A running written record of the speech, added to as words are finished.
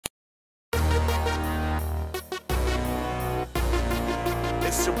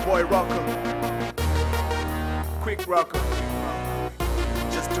It's your boy Rocka. Quick Rocka.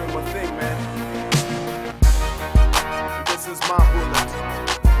 Just doing my thing, man. This is my bullet.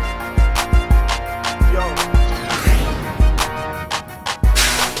 Yo.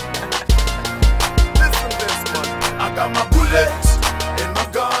 Listen to this, man. I got my bullet and my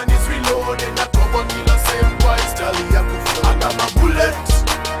gun is reloaded. I throw a killer same twice, Charlie, I could flow. I got my bullet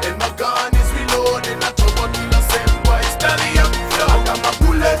and my gun is reloaded. I throw a killer same twice, Charlie, I could flow. I got my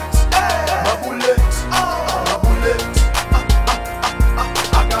bullet, my bullet, my bullet.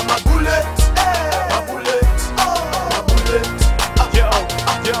 I got my bullet, my bullet, my bullet.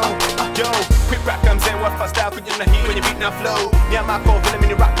 Yo, quick rap comes in, what fast out, kwenye na hii, kwenye beat na flow. Nyamako, vile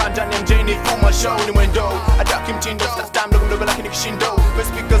mini rock on Johnny MJ, ni fuma show, ni mwendo. Adaki mtindo, stas mdogo mdogo lakini kishindo. Kwa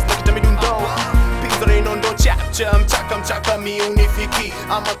speakers, nakita midundo. Pings are inondo, chapcha, mchaka mi unifiki.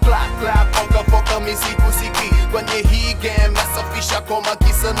 I'm a clap, foka mi siki. Kwenye hii game, nasafisha koma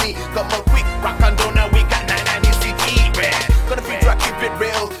kisa mi. Kama quick rock on dona, we got 99 city. Gonna feed rock, keep it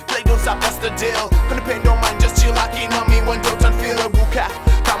real. Play don't stop, that's the deal. Gonna pay no mind, just chill, haki na mi, one don't feel a ruka.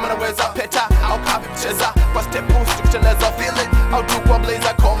 Kama naweza peta, au kapi kucheza. Kwa step boost, kuteleza, feel it. I'll do kwa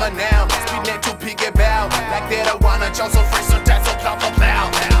blazer, coma now. Speed net to pig it bow. Like that I wanna jump so fresh, so tight, so plow.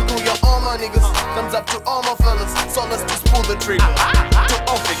 To your all my niggas, thumbs up to all my fellas. So let's just pull the trigger. To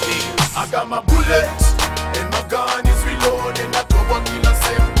all the niggas. I got my bullet and my gun is reloaded. I throw a killer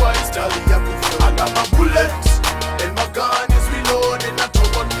same twice, Charlie, I could flow. I got my bullet and my gun is reloaded. I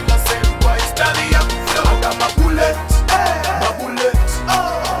throw a killer same twice, Charlie, I could flow. I got my bullet, my bullet,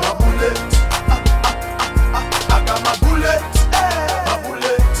 my bullet. I got my bullet, my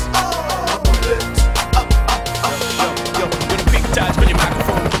bullet, my bullet. Yo, when a big touch, when your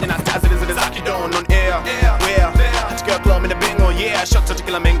microphone, when you're not as it is like you don't on air. Where? Hot girl club in the bingo, yeah. Shots to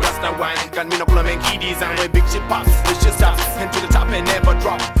kill a man, grass now wine. Got me no pull a man key design where big shit pops. It's just stops, head to the top and never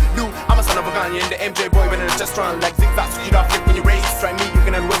drop. Lou, I'm a son of a gun, and the MJ boy when it's just run like zigzags. You don't flip when you race. Try me, you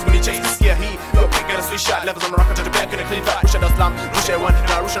can end worse when you chase. Yeah, he, you're quick and a sweet shot. Levels on the rocker to the back and a clean flat. Push it out slam, push it one.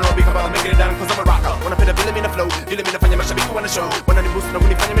 Now rush and roll, big about making it down, cause I'm a rocker. When I put a villain in the flow, dealing me the fanya mashabiki wanna show. When I boost, no when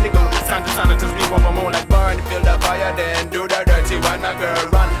you find me go. Sound to sound, until we want more like burn. Feel the fire, then do the dirty one, my girl.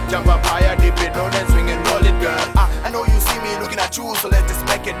 Run, jump up higher, dip it, roll and swing and roll it, girl. I know you see me looking at you, so let's just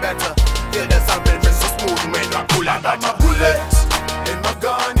make it better. Feel the sound, very so smooth, man. I pull out my bullet and my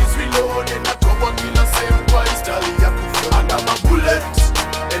gun is reloaded. I throw a killer